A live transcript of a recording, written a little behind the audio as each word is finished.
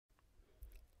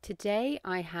Today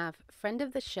I have friend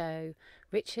of the show,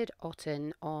 Richard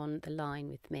Otten, on the line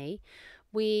with me.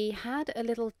 We had a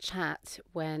little chat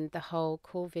when the whole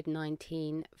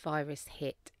COVID-19 virus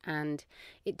hit, and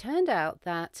it turned out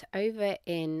that over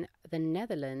in the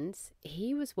Netherlands,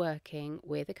 he was working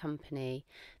with a company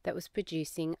that was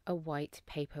producing a white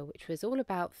paper, which was all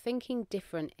about thinking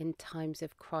different in times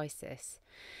of crisis.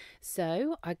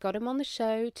 So I got him on the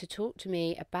show to talk to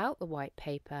me about the white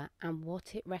paper and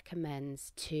what it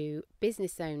recommends to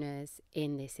business owners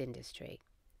in this industry.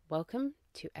 Welcome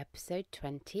to episode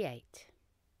 28.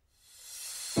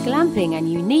 Glamping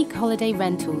and unique holiday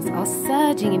rentals are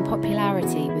surging in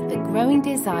popularity with the growing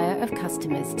desire of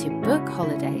customers to book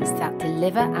holidays that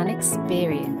deliver an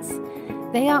experience.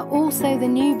 They are also the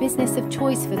new business of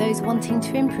choice for those wanting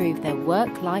to improve their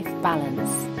work-life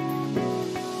balance.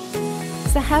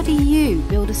 So how do you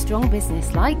build a strong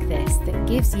business like this that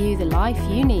gives you the life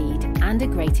you need and a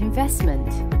great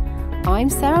investment?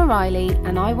 I'm Sarah Riley,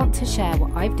 and I want to share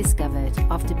what I've discovered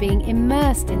after being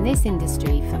immersed in this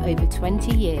industry for over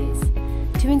 20 years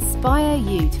to inspire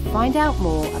you to find out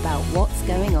more about what's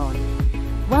going on.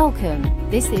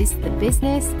 Welcome. This is the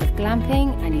business of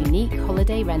glamping and unique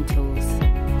holiday rentals.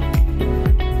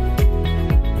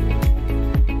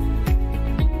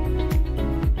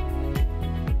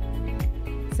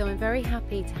 So I'm very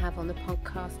happy to have on the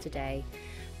podcast today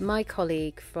my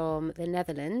colleague from the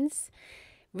Netherlands.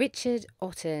 Richard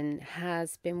Otten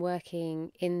has been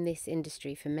working in this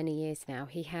industry for many years now.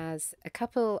 He has a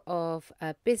couple of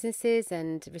businesses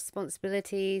and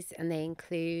responsibilities, and they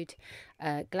include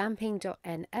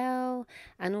Glamping.nl,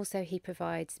 and also he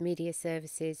provides media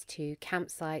services to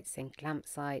campsites and glamp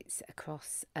sites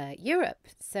across Europe.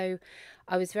 So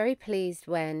I was very pleased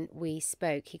when we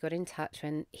spoke. He got in touch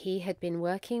when he had been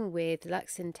working with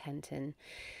Luxententen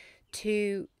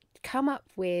to come up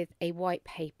with a white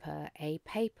paper, a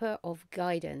paper of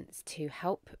guidance to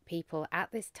help people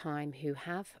at this time who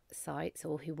have sites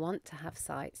or who want to have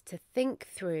sites to think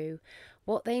through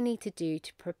what they need to do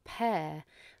to prepare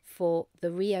for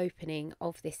the reopening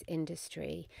of this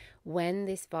industry when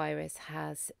this virus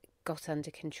has got under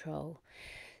control.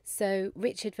 So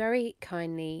Richard very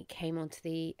kindly came onto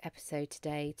the episode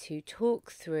today to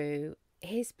talk through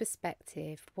his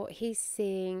perspective, what he's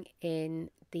seeing in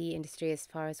the industry as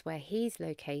far as where he's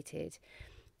located,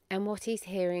 and what he's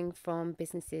hearing from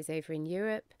businesses over in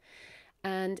Europe,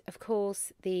 and of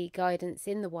course the guidance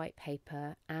in the white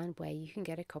paper and where you can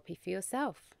get a copy for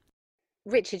yourself.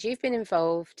 Richard, you've been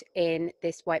involved in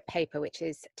this white paper, which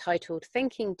is titled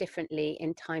Thinking Differently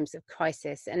in Times of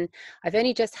Crisis. And I've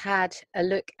only just had a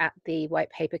look at the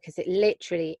white paper because it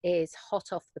literally is hot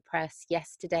off the press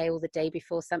yesterday or the day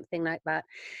before, something like that.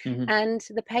 Mm-hmm. And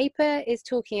the paper is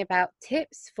talking about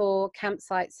tips for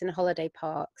campsites and holiday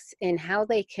parks in how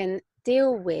they can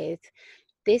deal with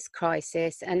this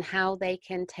crisis and how they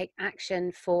can take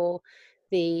action for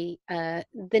the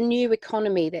new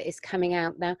economy that is coming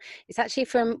out now. It's actually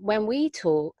from when we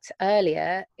talked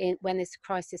earlier when this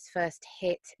crisis first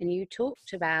hit, and you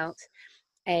talked about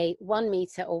a 1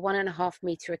 meter or 1.5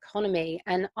 meter economy,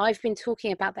 and I've been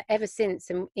talking about that ever since.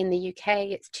 In the UK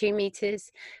it's 2 meters.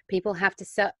 People have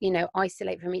to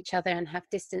isolate from each other and have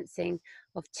distancing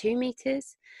of 2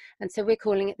 meters, and so we're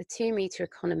calling it the 2 meter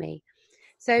economy.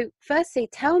 So firstly,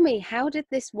 tell me, how did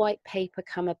this white paper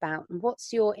come about and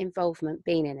what's your involvement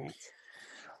been in it?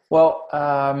 Well,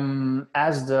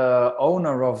 as the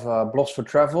owner of Blogs for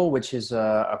Travel, which is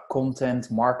a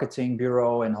content marketing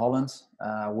bureau in Holland,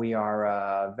 we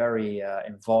are very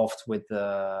involved with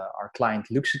our client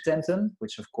Luxententen,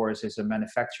 which of course is a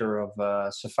manufacturer of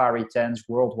safari tents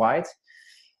worldwide.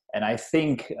 And I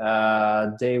think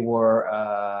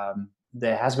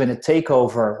there has been a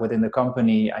takeover within the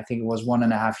company. I think it was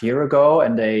 1.5 years ago,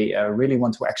 and they really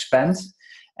want to expand.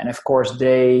 And of course,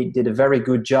 they did a very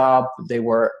good job. They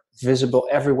were visible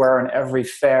everywhere in every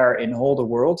fair in all the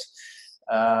world.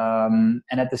 And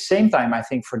at the same time, I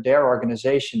think for their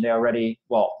organization, they already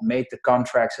made the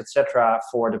contracts, etc.,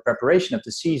 for the preparation of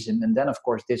the season. And then, of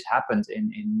course, this happened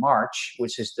in March,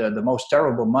 which is the most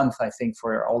terrible month, I think,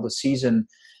 for all the season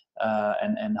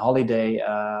and holiday,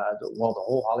 the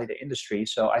whole holiday industry.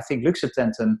 So I think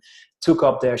Luxententen took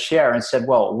up their share and said,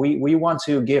 well, we want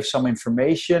to give some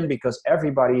information because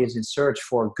everybody is in search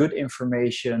for good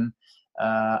information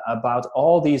about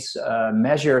all these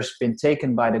measures been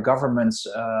taken by the governments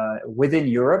within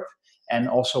Europe and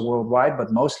also worldwide,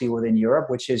 but mostly within Europe,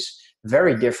 which is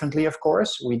very differently, of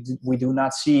course. We do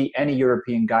not see any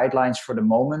European guidelines for the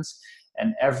moment,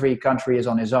 and every country is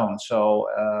on its own. So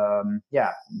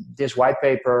this white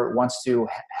paper wants to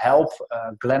help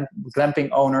glamping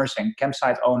owners and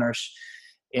campsite owners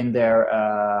in their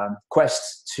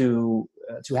quest to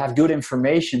have good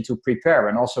information to prepare,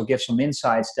 and also give some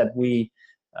insights that we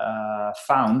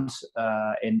found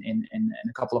in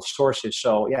a couple of sources.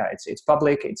 So yeah, it's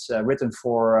public. It's written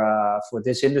for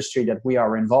this industry that we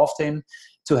are involved in,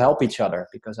 to help each other,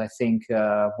 because I think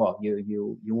well,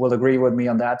 you will agree with me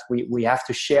on that. We have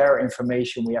to share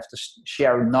information. We have to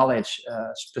share knowledge,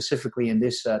 specifically in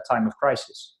this time of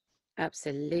crisis.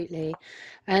 Absolutely.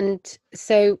 And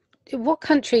so, what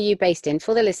country are you based in?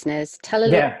 For the listeners, tell a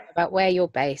little Yeah, bit about where you're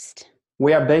based.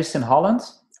 we are based in Holland,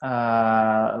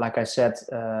 like I said,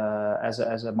 as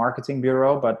a marketing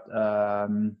bureau, but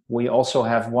we also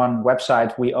have one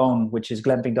website we own, which is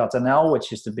glamping.nl,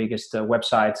 which is the biggest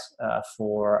website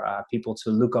for people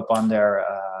to look up on their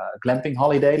glamping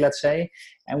holiday, let's say.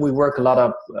 And we work a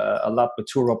lot with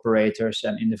tour operators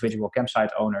and individual campsite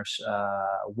owners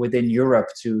within Europe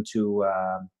to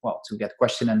get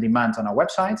question and demand on our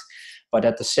website. But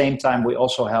at the same time, we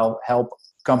also help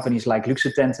companies like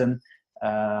Luxetenten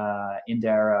in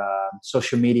their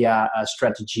social media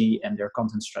strategy and their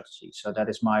content strategy. So that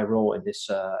is my role in this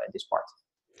part.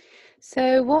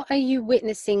 So, what are you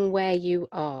witnessing where you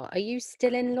are? Are you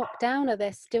still in lockdown? Are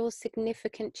there still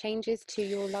significant changes to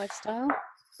your lifestyle?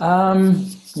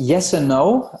 Yes and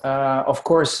no. Of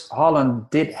course, Holland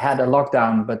had a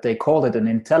lockdown, but they called it an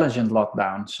intelligent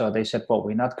lockdown. So they said, well,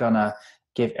 we're not gonna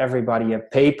give everybody a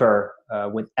paper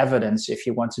with evidence if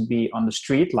you want to be on the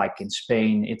street, like in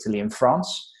Spain, Italy, and France.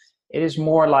 It is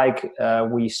more like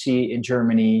we see in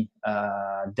Germany,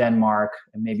 Denmark,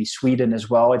 and maybe Sweden as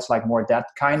well. It's like more that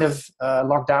kind of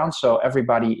lockdown. So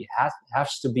everybody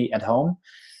has to be at home.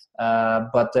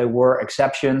 But there were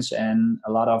exceptions, and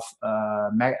a lot of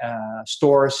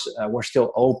stores were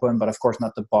still open, but of course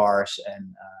not the bars,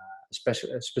 and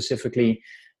specifically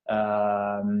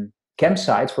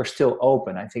campsites were still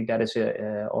open. I think that is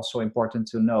also important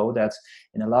to know, that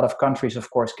in a lot of countries, of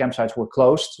course, campsites were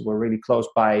closed, were really closed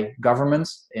by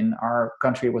governments. In our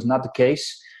country, it was not the case.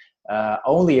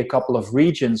 Only a couple of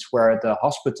regions where the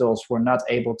hospitals were not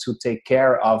able to take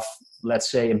care of,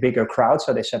 let's say, a bigger crowd.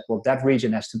 So they said, well, that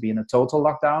region has to be in a total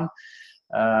lockdown.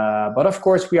 But of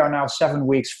course, we are now 7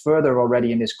 weeks further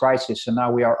already in this crisis. So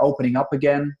now we are opening up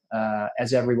again,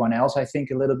 as everyone else, I think,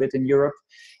 a little bit in Europe.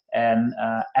 And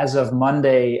as of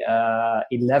Monday,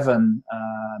 11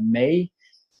 May,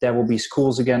 there will be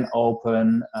schools again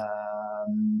open.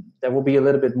 There will be a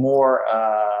little bit more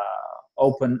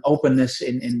openness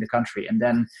in the country. And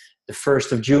then the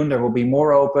 1st of June, there will be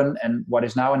more open. And what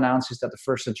is now announced is that the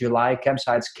 1st of July,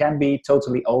 campsites can be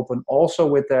totally open, also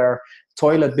with their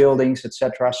toilet buildings,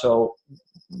 etc. So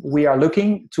we are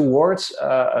looking towards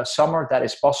a summer that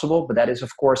is possible, but that is,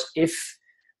 of course, if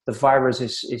the virus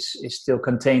is still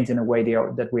contained in a way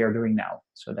that we are doing now.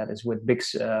 So that is with big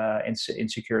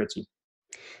insecurity.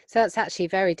 So that's actually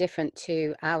very different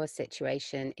to our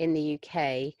situation in the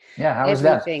UK. Yeah, how is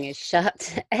that? Everything is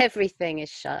shut. Everything is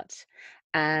shut.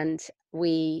 And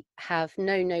we have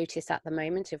no notice at the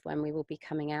moment of when we will be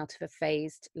coming out of a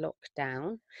phased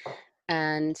lockdown.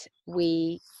 And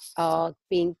we are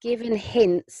being given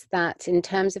hints that in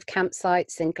terms of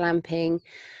campsites and glamping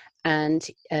and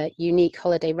unique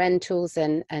holiday rentals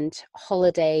and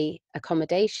holiday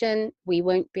accommodation, we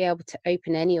won't be able to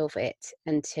open any of it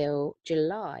until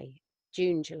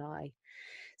June, July.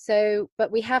 So,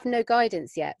 but we have no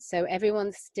guidance yet. So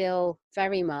everyone's still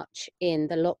very much in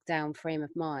the lockdown frame of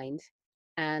mind.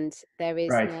 And there is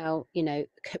Right. now,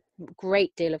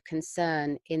 great deal of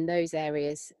concern in those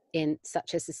areas, in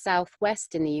such as the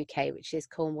southwest in the UK, which is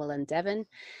Cornwall and Devon,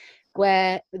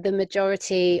 where the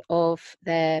majority of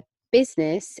their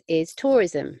business is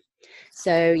tourism.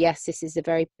 So yes, this is a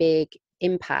very big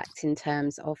impact in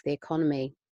terms of the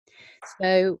economy.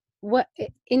 So what,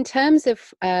 in terms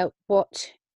of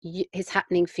what is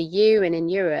happening for you and in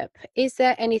Europe, is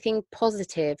there anything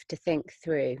positive to think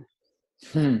through?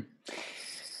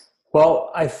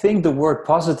 Well, I think the word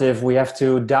positive, we have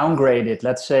to downgrade it.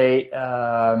 Let's say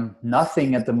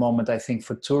nothing at the moment, I think,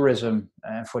 for tourism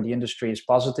and for the industry is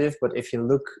positive. But if you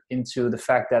look into the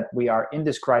fact that we are in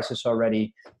this crisis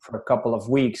already for a couple of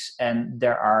weeks, and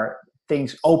there are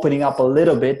things opening up a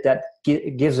little bit, that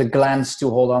gives a glance to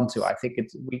hold on to. I think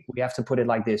we have to put it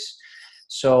like this.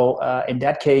 So in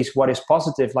that case, what is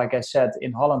positive, like I said,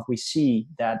 in Holland, we see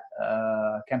that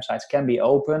campsites can be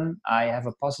open. I have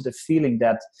a positive feeling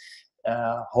that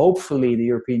hopefully the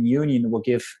European Union will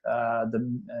give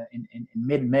in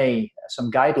mid-May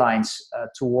some guidelines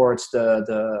towards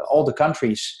all the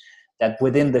countries, that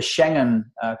within the Schengen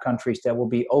countries there will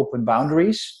be open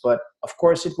boundaries. But of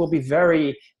course it will be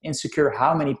very insecure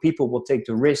how many people will take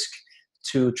the risk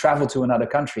to travel to another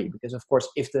country, because of course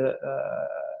if the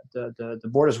the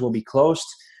borders will be closed,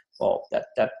 well,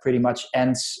 that pretty much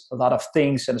ends a lot of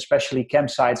things, and especially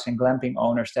campsites and glamping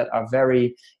owners that are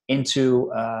very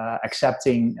into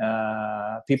accepting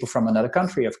people from another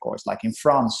country, of course. Like in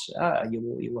France,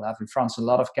 you will have in France a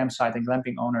lot of campsite and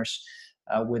glamping owners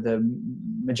with a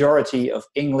majority of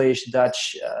English,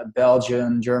 Dutch,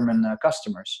 Belgian, German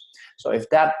customers. So if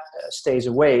that stays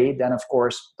away, then of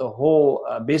course the whole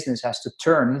business has to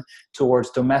turn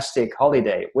towards domestic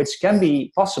holiday, which can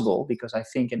be possible because I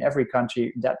think in every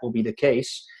country that will be the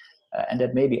case. And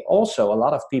that maybe also a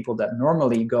lot of people that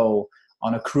normally go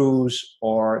on a cruise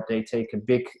or they take a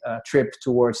big trip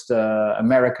towards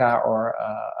America or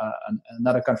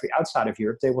another country outside of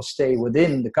Europe, they will stay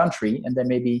within the country and then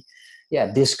maybe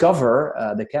discover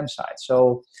the campsite.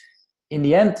 So in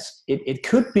the end, it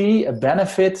could be a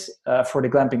benefit for the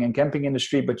glamping and camping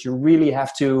industry, but you really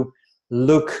have to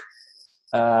look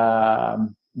through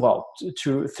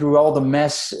all the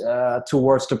mess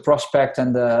towards the prospect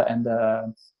and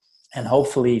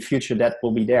hopefully future that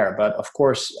will be there. But of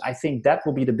course, I think that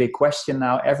will be the big question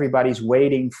now. Everybody's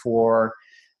waiting for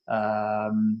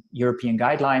European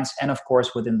guidelines, and of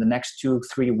course, within the next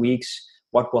 2-3 weeks,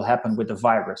 what will happen with the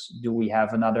virus? Do we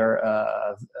have another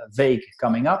vague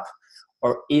coming up?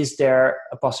 Or is there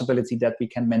a possibility that we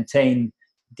can maintain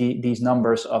these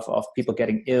numbers of people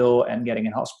getting ill and getting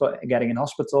in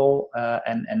hospital,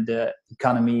 and the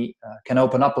economy can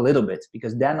open up a little bit?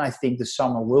 Because then I think the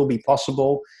summer will be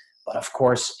possible, but of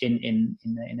course in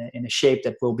a shape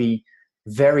that will be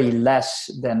very less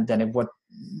than what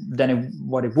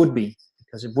it would be,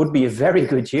 because it would be a very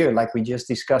good year, like we just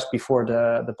discussed before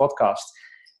the podcast.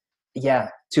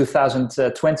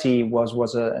 2020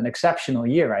 was an exceptional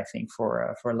year, I think,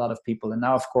 for a lot of people. And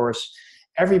now, of course,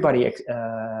 everybody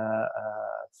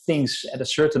thinks at a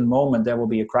certain moment there will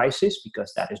be a crisis,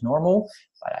 because that is normal.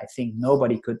 But I think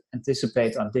nobody could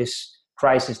anticipate on this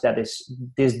crisis that is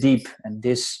this deep and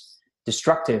this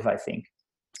destructive, I think.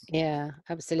 Yeah,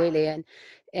 absolutely. And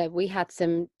we had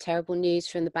some terrible news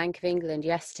from the Bank of England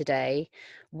yesterday,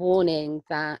 warning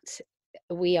that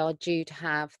we are due to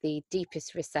have the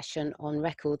deepest recession on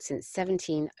record since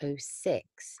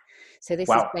 1706. So this is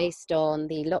Wow. based on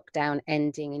the lockdown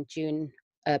ending in June,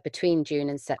 between June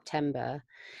and September.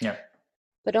 Yeah.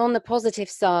 But on the positive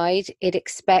side, it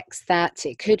expects that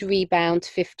it could rebound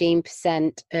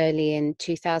 15% early in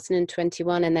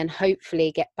 2021 and then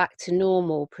hopefully get back to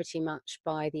normal pretty much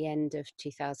by the end of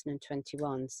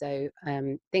 2021. So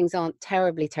things aren't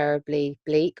terribly, terribly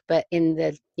bleak, but in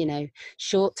the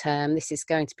short term, this is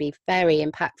going to be very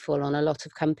impactful on a lot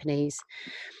of companies.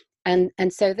 And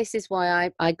so this is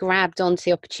why I grabbed onto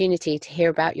the opportunity to hear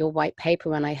about your white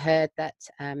paper when I heard that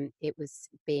it was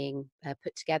being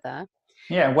put together.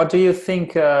 Yeah, what do you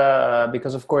think?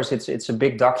 Because of course it's a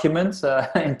big document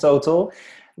in total.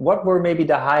 What were maybe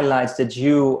the highlights that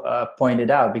you pointed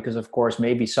out? Because of course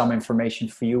maybe some information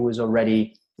for you was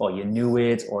already, well, you knew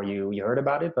it or you heard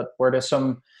about it, but were there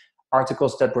some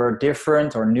articles that were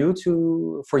different or new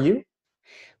for you?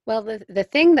 Well, the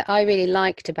thing that I really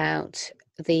liked about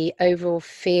the overall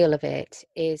feel of it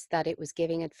is that it was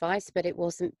giving advice, but it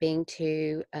wasn't being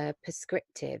too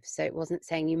prescriptive. So it wasn't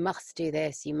saying you must do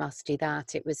this, you must do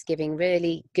that. It was giving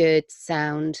really good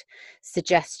sound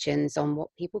suggestions on what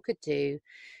people could do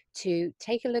to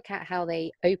take a look at how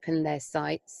they open their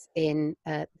sites in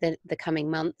the coming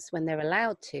months when they're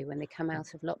allowed to, when they come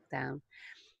out of lockdown.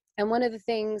 And one of the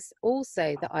things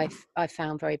also that I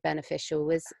found very beneficial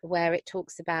was where it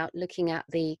talks about looking at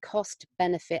the cost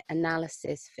benefit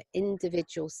analysis for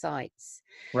individual sites.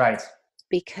 Right.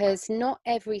 Because not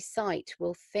every site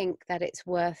will think that it's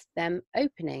worth them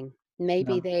opening.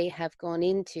 Maybe No. they have gone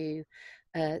into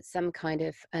some kind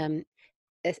of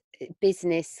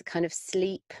business kind of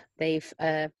sleep. They've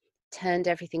turned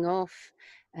everything off.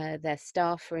 Their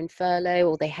staff are in furlough,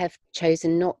 or they have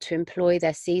chosen not to employ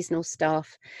their seasonal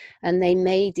staff, and they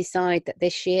may decide that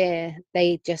this year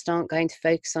they just aren't going to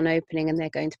focus on opening and they're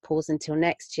going to pause until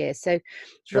next year. So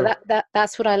Sure.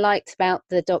 that's what I liked about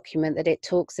the document, that it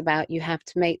talks about you have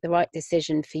to make the right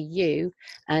decision for you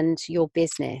and your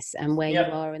business and where you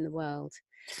are in the world.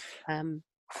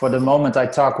 For the moment, I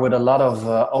talk with a lot of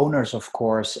owners, of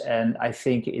course, and I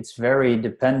think it's very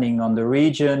depending on the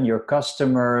region, your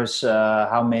customers,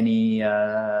 how many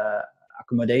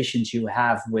accommodations you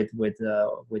have with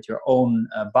your own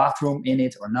bathroom in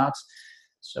it or not.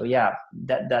 So yeah,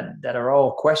 that are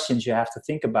all questions you have to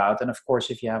think about. And of course,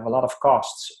 if you have a lot of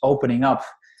costs opening up,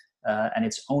 and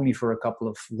it's only for a couple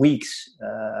of weeks,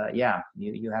 you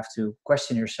have to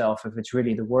question yourself if it's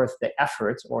really worth the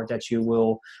effort, or that you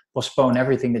will postpone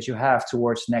everything that you have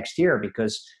towards next year.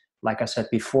 Because like I said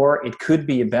before, it could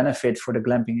be a benefit for the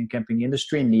glamping and camping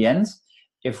industry in the end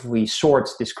if we sort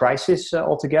this crisis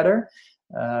altogether.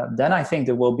 Then I think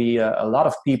there will be a lot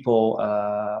of people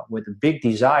with a big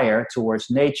desire towards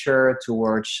nature,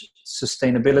 towards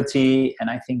sustainability, and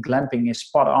I think glamping is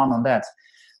spot on that.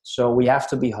 So we have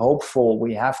to be hopeful.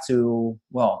 We have to,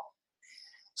 well,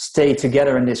 stay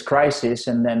together in this crisis,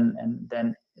 and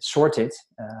then sort it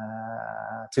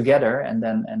together, and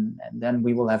then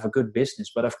we will have a good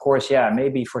business. But of course, yeah,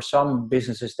 maybe for some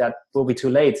businesses that will be too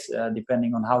late,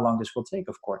 depending on how long this will take,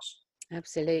 of course.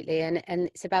 Absolutely. And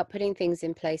it's about putting things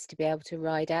in place to be able to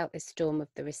ride out the storm of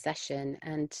the recession.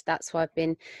 And that's why I've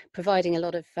been providing a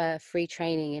lot of free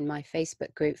training in my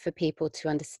Facebook group for people to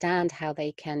understand how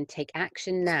they can take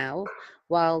action now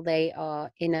while they are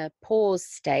in a pause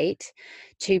state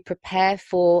to prepare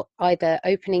for either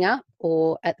opening up,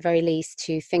 or at the very least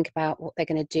to think about what they're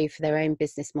going to do for their own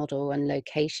business model and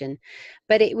location.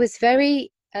 But it was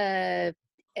very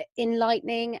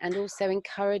enlightening and also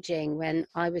encouraging when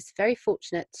I was very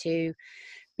fortunate to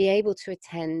be able to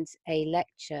attend a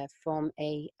lecture from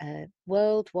a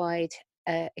worldwide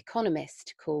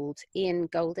economist called Ian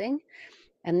Golding.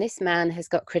 And this man has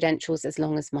got credentials as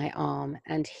long as my arm.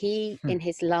 And he, in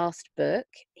his last book,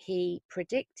 he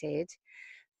predicted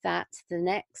that the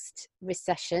next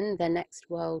recession, the next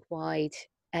worldwide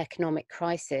economic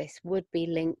crisis, would be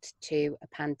linked to a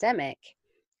pandemic.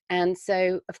 And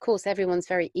so, of course, everyone's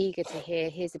very eager to hear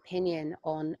his opinion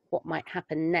on what might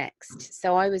happen next.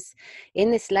 So I was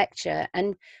in this lecture,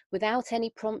 and without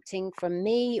any prompting from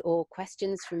me or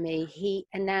questions from me, he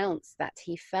announced that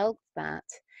he felt that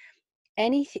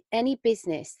any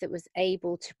business that was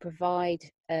able to provide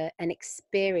an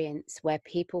experience where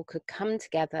people could come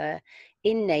together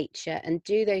in nature and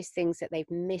do those things that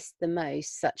they've missed the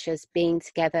most, such as being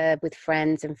together with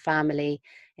friends and family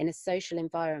in a social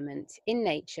environment in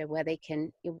nature where they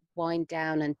can wind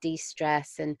down and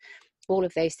de-stress and all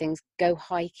of those things, go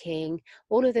hiking,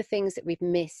 all of the things that we've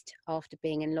missed after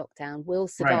being in lockdown will Right.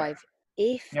 survive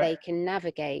if Yep. they can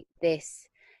navigate this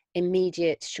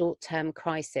immediate short-term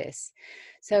crisis.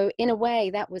 So in a way,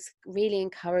 that was really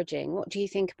encouraging. What do you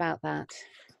think about that?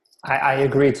 I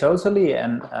agree totally.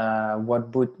 And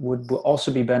what would also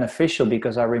be beneficial,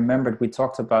 because I remembered we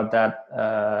talked about that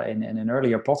in an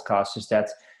earlier podcast, is that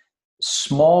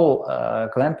small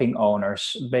glamping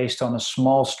owners, based on a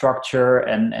small structure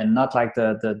and not like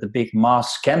the big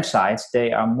mass campsites,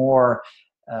 they are more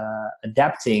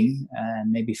adapting and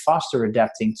maybe faster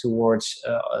adapting towards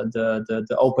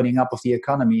the opening up of the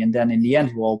economy, and then in the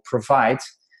end will provide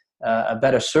a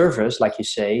better service, like you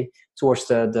say, towards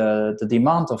the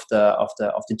demand of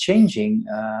the changing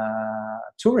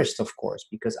tourist, of course.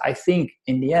 Because I think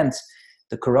in the end,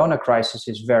 the Corona crisis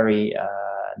is very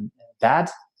bad,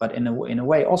 but in a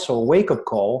way also a wake-up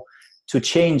call to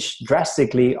change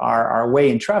drastically our way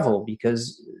in travel.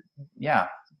 Because yeah,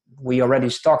 we already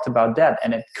talked about that,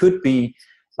 and it could be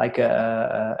like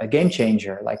a game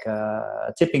changer, like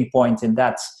a tipping point in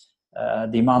that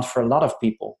demand for a lot of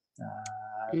people.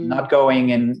 Not going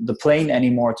in the plane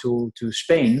anymore to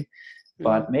Spain,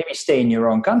 but maybe stay in your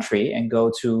own country and go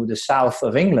to the south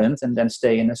of England and then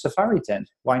stay in a safari tent.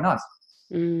 Why not?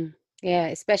 Yeah,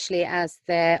 especially as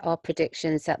there are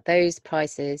predictions that those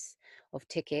prices of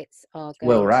tickets are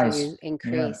Will going rise. to Yeah.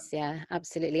 increase. Yeah,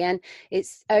 absolutely. And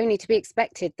it's only to be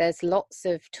expected. There's lots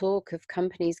of talk of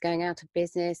companies going out of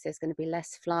business. There's going to be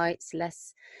less flights,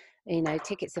 less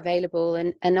tickets available,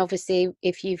 and obviously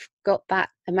if you've got that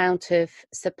amount of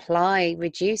supply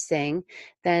reducing,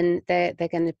 then they're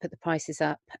going to put the prices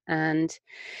up. And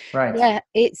Right. yeah,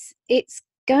 it's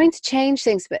going to change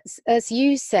things, but as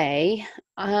you say,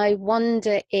 I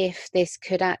wonder if this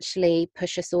could actually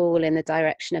push us all in the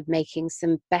direction of making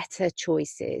some better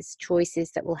choices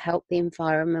that will help the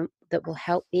environment, that will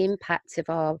help the impact of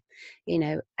our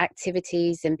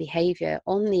activities and behavior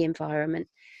on the environment.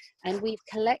 And we've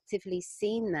collectively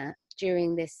seen that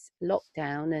during this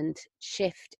lockdown and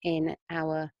shift in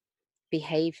our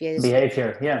behaviors,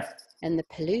 Behavior. Yeah. and the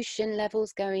pollution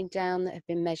levels going down that have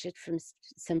been measured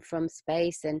from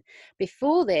space. And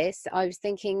before this, I was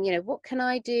thinking, what can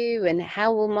I do, and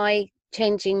how will my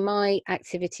changing my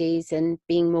activities and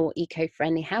being more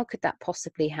eco-friendly, how could that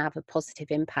possibly have a positive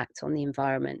impact on the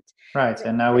environment? Right.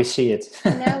 And now we see it.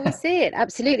 And now we see it,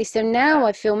 absolutely. So now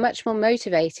I feel much more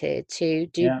motivated to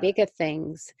do Yeah. bigger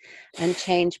things and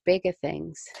change bigger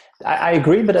things. I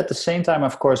agree, but at the same time,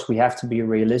 of course, we have to be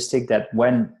realistic that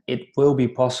when it will be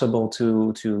possible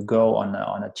to go on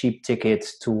a cheap ticket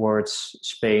towards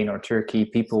Spain or Turkey,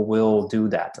 people will do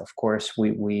that. Of course,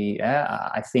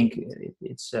 I think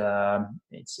it's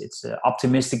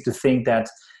optimistic to think that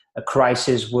a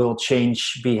crisis will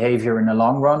change behavior in the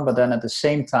long run. But then at the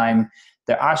same time,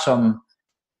 there are some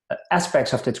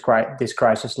aspects of this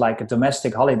crisis, like a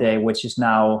domestic holiday, which is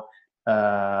now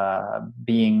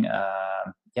being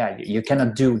you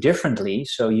cannot do differently,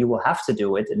 so you will have to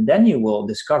do it, and then you will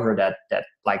discover that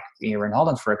like here in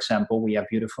Holland, for example, we have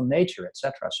beautiful nature,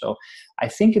 etc. So I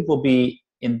think it will be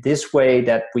in this way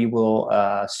that we will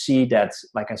see that,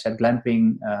 like I said,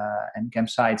 glamping and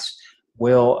campsites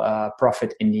will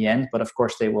profit in the end, but of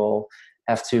course they will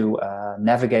have to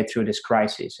navigate through this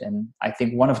crisis. And I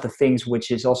think one of the things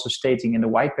which is also stating in the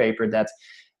white paper, that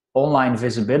online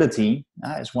visibility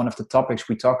is one of the topics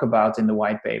we talk about in the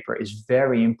white paper, is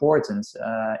very important,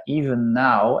 even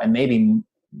now, and maybe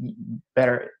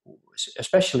better,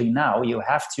 especially now. You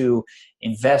have to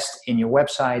invest in your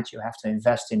website, you have to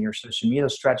invest in your social media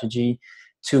strategy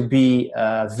to be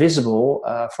visible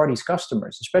for these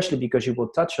customers, especially because you will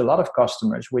touch a lot of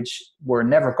customers which were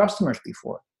never customers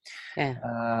before.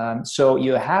 Yeah. So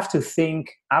you have to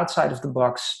think outside of the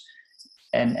box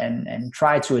and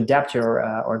try to adapt your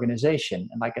organization.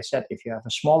 And like I said, if you have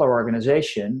a smaller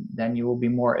organization, then you will be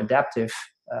more adaptive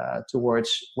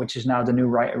towards which is now the new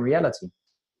reality.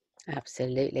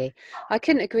 Absolutely. I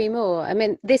couldn't agree more. I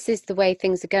mean, this is the way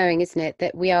things are going, isn't it?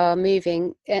 That we are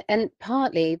moving, and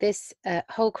partly this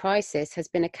whole crisis has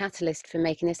been a catalyst for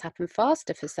making this happen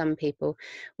faster for some people.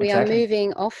 We are Exactly.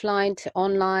 moving offline to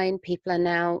online. People are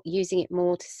now using it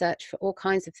more to search for all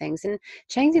kinds of things and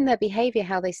changing their behavior,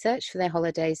 how they search for their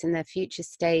holidays and their future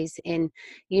stays in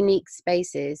unique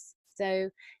spaces.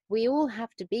 So we all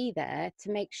have to be there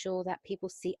to make sure that people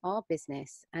see our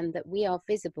business and that we are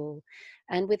visible.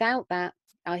 And without that,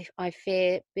 I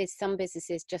fear some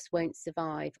businesses just won't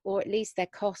survive, or at least their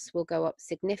costs will go up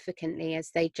significantly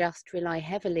as they just rely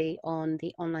heavily on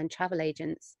the online travel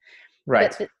agents.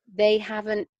 But Right. they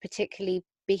haven't particularly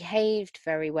behaved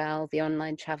very well, the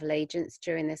online travel agents,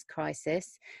 during this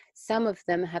crisis. Some of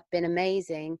them have been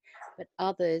amazing, but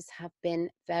others have been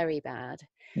very bad.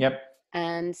 Yep.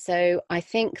 And so I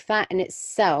think that in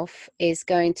itself is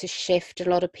going to shift a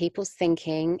lot of people's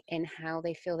thinking in how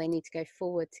they feel they need to go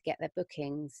forward to get their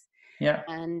bookings. Yeah.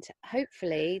 And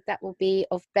hopefully that will be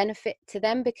of benefit to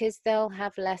them because they'll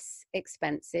have less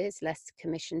expenses, less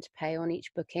commission to pay on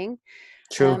each booking.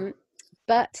 True. Um,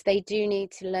 but they do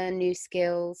need to learn new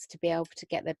skills to be able to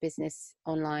get their business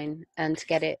online and to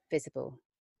get it visible.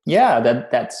 Yeah,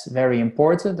 that's very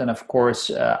important. And of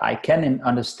course, I can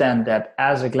understand that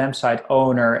as a glam site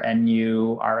owner, and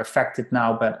you are affected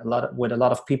now, but with a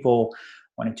lot of people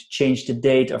wanting to change the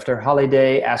date of their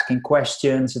holiday, asking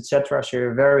questions, etc. So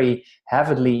you're very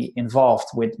heavily involved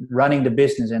with running the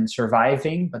business and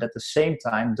surviving. But at the same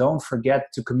time, don't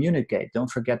forget to communicate.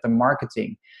 Don't forget the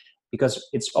marketing, because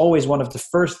it's always one of the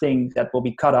first things that will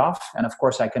be cut off. And of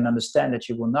course, I can understand that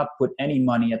you will not put any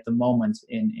money at the moment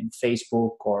in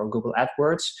Facebook or Google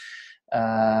AdWords.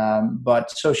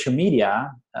 But social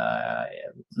media,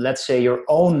 let's say your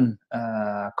own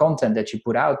content that you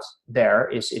put out there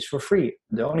is for free.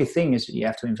 The only thing is you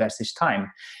have to invest this time.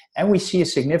 And we see a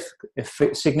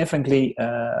significantly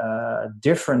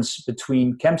difference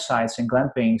between campsites and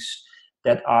glampings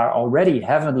that are already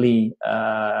heavily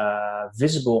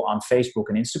visible on Facebook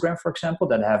and Instagram, for example,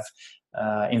 that have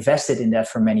invested in that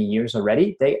for many years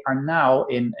already. They are now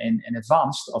in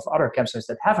advance of other campsites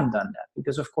that haven't done that.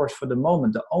 Because, of course, for the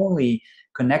moment, the only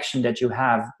connection that you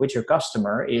have with your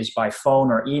customer is by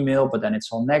phone or email, but then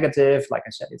it's all negative. Like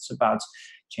I said, it's about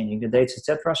changing the dates,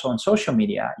 etc. So on social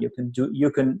media, you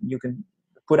can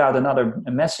put out another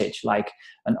message, like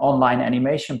an online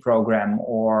animation program,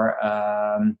 or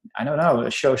I don't know,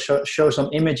 show some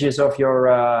images of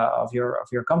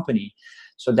your company.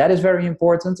 So that is very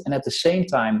important. And at the same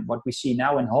time, what we see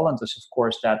now in Holland is, of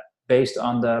course, that based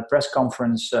on the press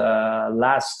conference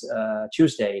last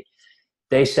Tuesday,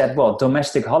 they said, well,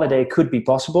 domestic holiday could be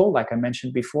possible, like I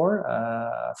mentioned before,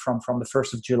 from the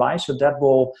 1st of July. So that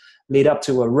will lead up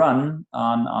to a run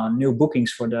on new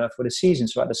bookings for the season.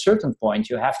 So at a certain point,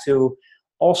 you have to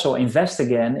also invest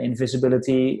again in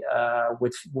visibility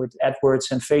with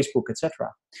AdWords and Facebook,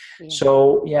 etc. Yeah.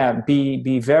 So yeah,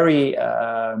 be very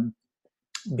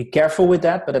be careful with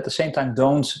that, but at the same time,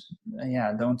 don't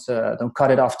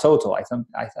cut it off total.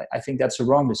 I think that's a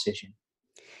wrong decision.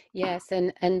 Yes,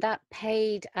 and that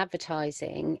paid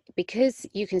advertising, because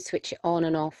you can switch it on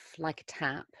and off like a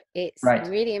tap, it's Right.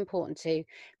 really important to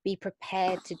be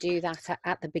prepared to do that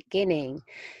at the beginning.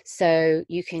 So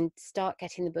you can start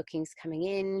getting the bookings coming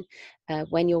in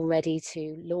when you're ready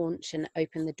to launch and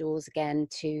open the doors again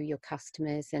to your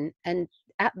customers. And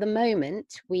at the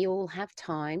moment, we all have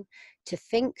time to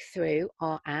think through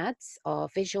our ads, our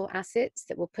visual assets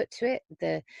that we'll put to it,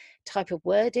 the type of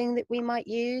wording that we might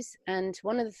use. And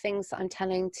one of the things that I'm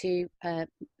telling to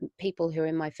people who are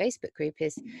in my Facebook group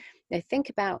is, think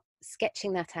about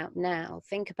sketching that out now.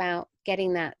 Think about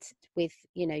getting that with,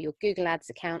 your Google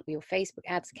Ads account, your Facebook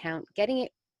Ads account, getting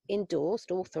it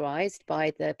endorsed, authorized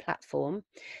by the platform,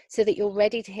 so that you're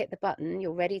ready to hit the button,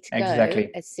 you're ready to go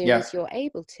Exactly. as soon Yeah. as you're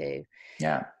able to.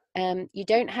 Yeah. You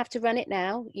don't have to run it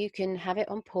now. You can have it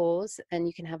on pause and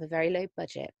you can have a very low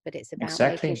budget, but it's about making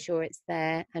Exactly. sure it's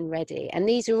there and ready. And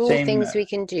these are all Same. things we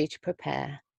can do to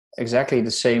prepare. Exactly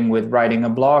the same with writing a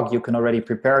blog. You can already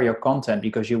prepare your content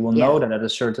because you will Yeah. know that at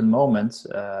a certain moment,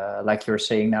 like you're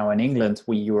saying now in England,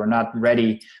 you are not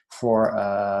ready for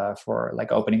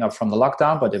like opening up from the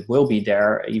lockdown, but it will be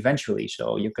there eventually.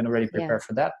 So you can already Yeah. prepare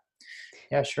for that.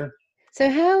 Yeah, sure. So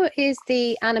how is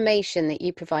the animation that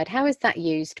you provide, how is that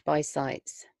used by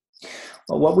sites?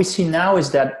 Well, what we see now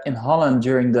is that in Holland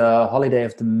during the holiday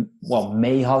of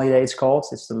May holiday it's called,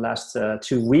 it's the last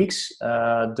 2 weeks,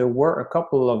 there were a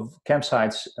couple of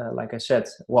campsites, like I said,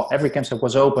 every campsite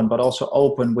was open, but also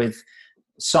open with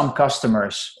some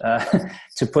customers,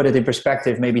 to put it in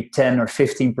perspective, maybe 10 or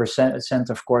 15%,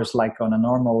 of course, like on a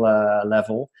normal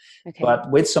level, Okay. but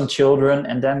with some children.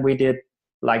 And then we did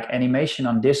like animation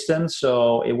on distance.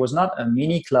 So it was not a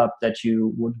mini club that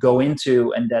you would go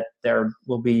into and that there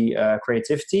will be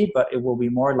creativity, but it will be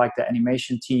more like the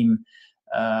animation team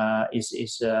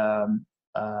is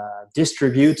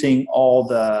distributing all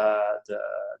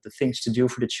the things to do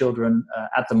for the children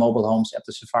at the mobile homes, at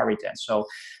the safari tent. So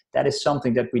that is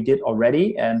something that we did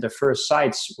already, and the first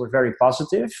sites were very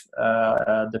positive.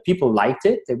 The people liked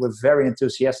it. They were very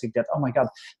enthusiastic that, oh my God,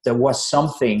 there was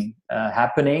something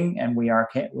happening, and we are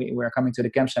coming to the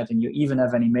campsite and you even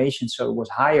have animation. So it was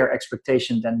higher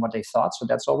expectation than what they thought. So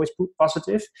that's always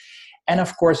positive. And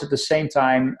of course, at the same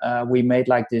time, we made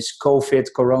like this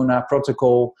Corona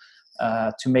protocol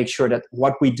to make sure that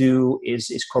what we do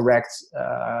is correct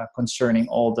concerning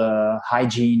all the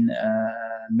hygiene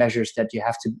measures that you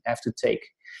have to take.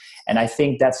 And I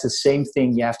think that's the same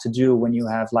thing you have to do when you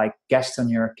have like guests on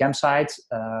your campsite.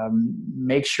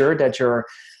 Make sure that your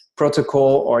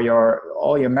protocol or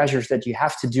all your measures that you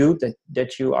have to do,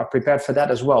 that you are prepared for that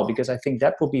as well, because I think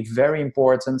that will be very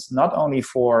important, not only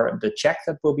for the check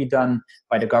that will be done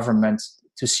by the government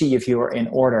to see if you are in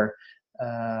order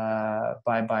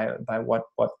by what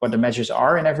the measures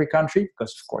are in every country,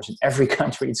 because of course in every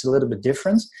country it's a little bit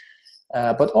different,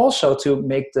 but also to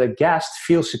make the guest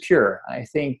feel secure. I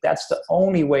think that's the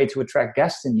only way to attract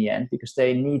guests in the end, because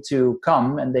they need to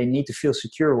come and they need to feel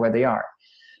secure where they are.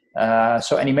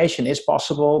 So animation is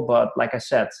possible, but like I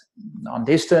said, on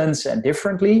distance and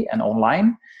differently and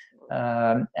online.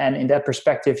 And in that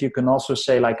perspective, you can also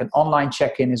say like an online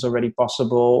check-in is already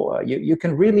possible. You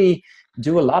can really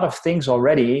do a lot of things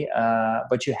already,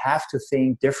 but you have to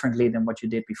think differently than what you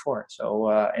did before.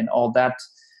 So in all that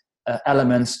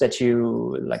elements that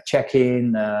you like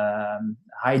check-in,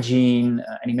 hygiene,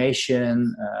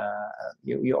 animation,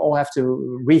 you all have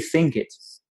to rethink it.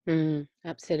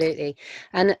 Absolutely.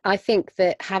 And I think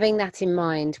that having that in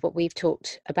mind, what we've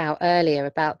talked about earlier,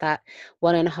 about that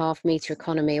 1.5 meter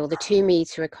economy or the 2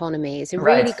 meter economy, is a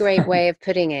Right. really great way of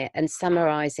putting it and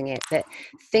summarizing it. That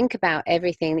think about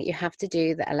everything that you have to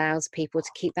do that allows people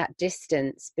to keep that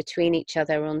distance between each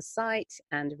other on site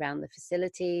and around the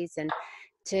facilities, and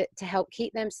to help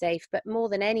keep them safe, but more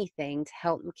than anything, to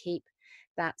help them keep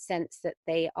that sense that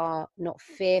they are not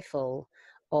fearful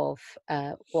of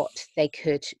what they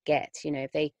could get,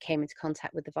 if they came into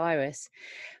contact with the virus.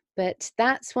 But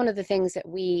that's one of the things that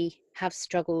we have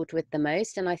struggled with the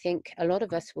most, and I think a lot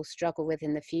of us will struggle with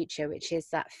in the future, which is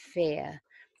that fear.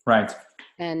 Right.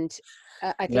 And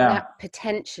I think Yeah. that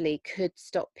potentially could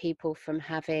stop people from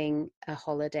having a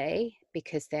holiday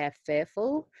because they're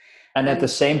fearful. And at the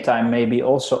same time, maybe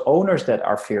also owners that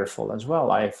are fearful as well.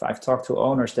 I've talked to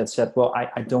owners that said, well,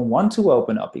 I don't want to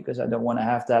open up because I don't want to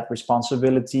have that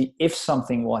responsibility if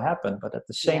something will happen. But at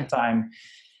the same time,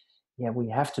 we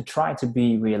have to try to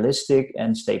be realistic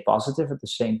and stay positive at the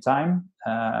same time,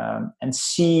 and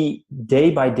see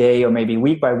day by day or maybe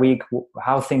week by week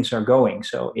how things are going.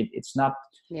 So it's not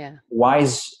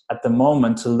wise at the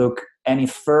moment to look any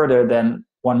further than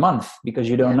 1 month, because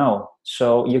you don't know.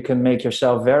 So you can make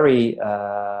yourself very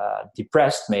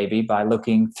depressed maybe by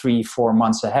looking 3-4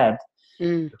 months ahead.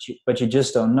 Mm. but you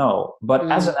just don't know.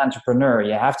 But as Mm. an entrepreneur,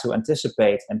 you have to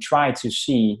anticipate and try to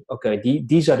see, okay,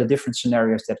 these are the different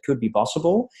scenarios that could be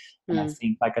possible. And I Mm.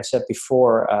 think, like I said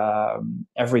before,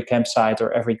 every campsite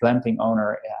or every glamping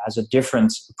owner has a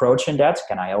different approach in that.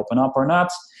 Can I open up or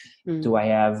not? Mm. Do I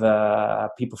have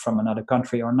people from another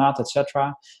country or not,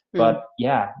 etc. Mm. But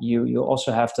yeah, you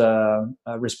also have the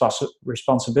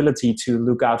responsibility to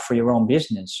look out for your own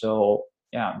business. So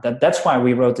yeah, that's why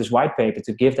we wrote this white paper,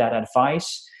 to give that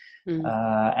advice Mm.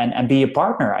 and be a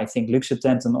partner. I think Luxe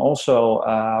Tenten also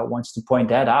wants to point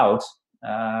that out.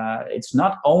 It's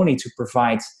not only to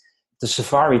provide the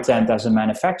safari tent as a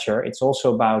manufacturer; it's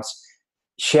also about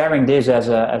sharing this as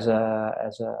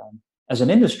an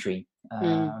industry.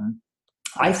 Mm.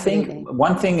 I think Absolutely.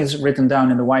 one thing is written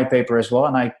down in the white paper as well,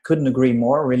 and I couldn't agree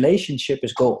more. Relationship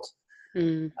is gold.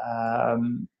 Mm.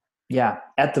 Yeah,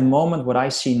 at the moment, what I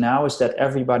see now is that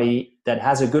everybody that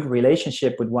has a good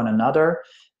relationship with one another,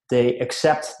 they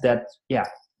accept that, yeah,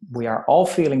 we are all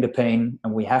feeling the pain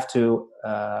and we have to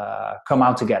come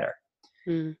out together.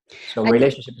 Mm. So And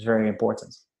relationship is very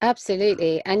important.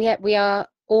 absolutely. And yet we are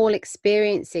all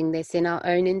experiencing this in our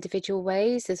own individual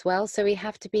ways as well. So we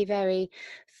have to be very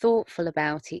thoughtful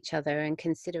about each other and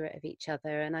considerate of each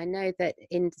other. And I know that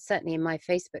certainly in my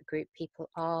Facebook group, people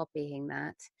are being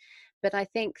that. But I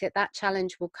think that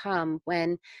challenge will come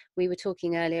when we were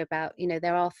talking earlier about,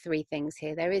 there are three things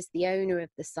here. There is the owner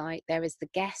of the site, there is the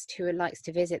guest who likes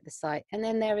to visit the site, and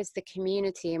then there is the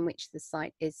community in which the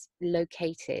site is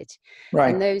located.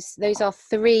 Right. And those are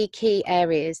three key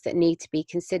areas that need to be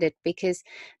considered, because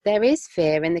there is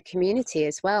fear in the community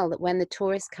as well that when the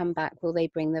tourists come back, will they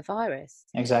bring the virus?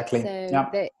 Exactly. So Yeah.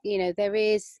 that, there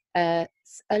is a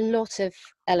lot of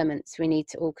elements we need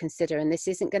to all consider, and this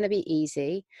isn't going to be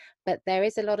easy, but there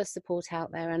is a lot of support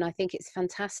out there, and I think it's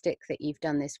fantastic that you've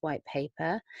done this white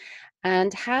paper.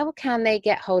 And how can they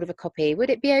get hold of a copy? Would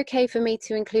it be okay for me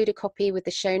to include a copy with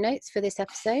the show notes for this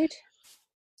episode?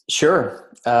 Sure.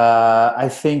 I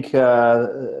think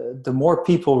the more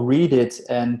people read it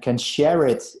and can share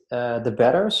it, the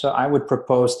better. So I would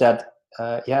propose that,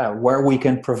 where we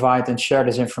can provide and share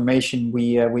this information,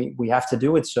 we have to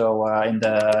do it. So in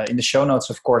the show notes,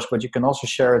 of course, but you can also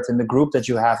share it in the group that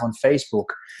you have on Facebook.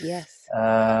 Yes.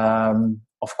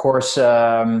 Of course,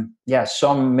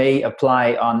 some may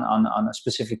apply on a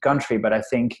specific country, but I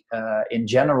think in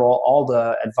general, all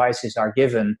the advices are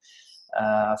given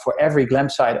for every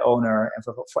glampsite owner and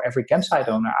for every campsite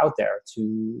owner out there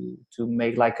to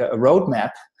make like a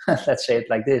roadmap, let's say it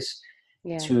like this,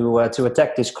 Yeah. to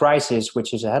attack this crisis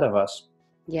which is ahead of us.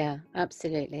 Yeah,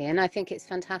 absolutely. And I think it's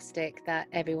fantastic that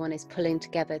everyone is pulling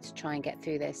together to try and get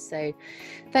through this. So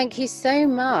thank you so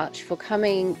much for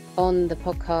coming on the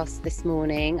podcast this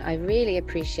morning. I really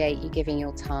appreciate you giving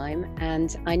your time.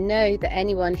 And I know that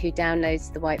anyone who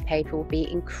downloads the white paper will be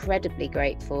incredibly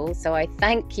grateful. So I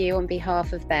thank you on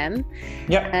behalf of them.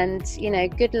 Yeah. And,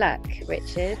 good luck,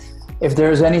 Richard. If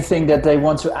there's anything that they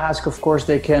want to ask, of course,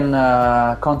 they can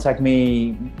contact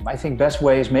me. I think best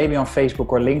way is maybe on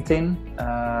Facebook or LinkedIn.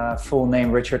 Full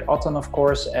name Richard Otten, of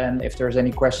course. And if there's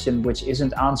any question which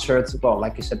isn't answered, well,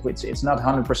 like you said, it's not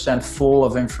 100% full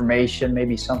of information.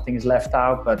 Maybe something is left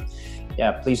out. But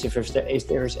yeah, please, if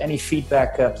there's any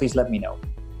feedback, please let me know.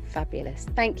 Fabulous.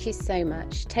 Thank you so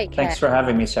much. Take care. Thanks for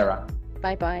having me, Sarah.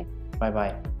 Bye-bye.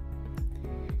 Bye-bye.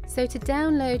 So to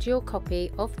download your copy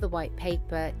of the white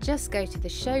paper, just go to the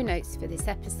show notes for this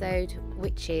episode,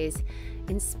 which is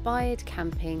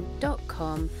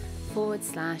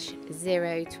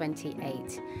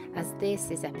inspiredcamping.com/028, as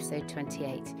this is episode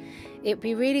 28. It'd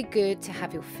be really good to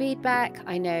have your feedback.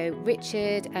 I know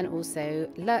Richard and also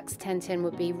Luxe Tenten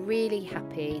would be really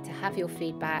happy to have your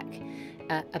feedback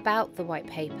about the white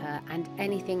paper and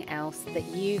anything else that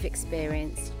you've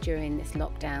experienced during this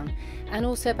lockdown, and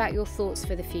also about your thoughts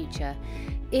for the future.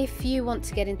 If you want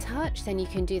to get in touch, then you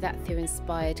can do that through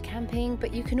Inspired Camping,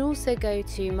 but you can also go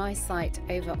to my site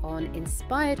over on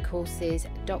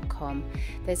inspiredcourses.com.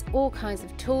 There's all kinds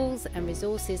of tools and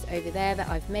resources over there that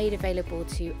I've made available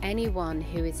to anyone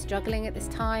who is struggling at this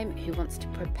time, who wants to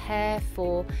prepare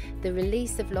for the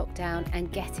release of lockdown and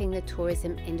getting the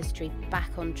tourism industry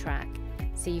back on track.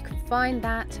 So you can find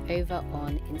that over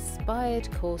on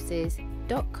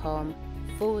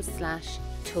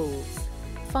inspiredcourses.com/tools.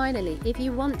 Finally, if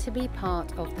you want to be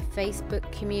part of the Facebook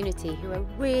community who are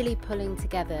really pulling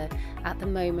together at the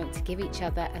moment to give each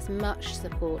other as much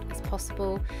support as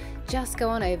possible, just go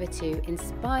on over to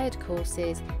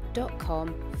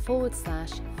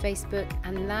inspiredcourses.com/Facebook,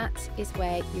 and that is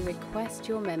where you request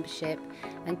your membership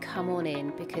and come on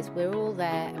in, because we're all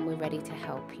there and we're ready to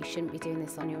help. You shouldn't be doing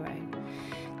this on your own.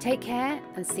 Take care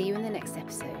and see you in the next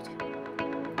episode.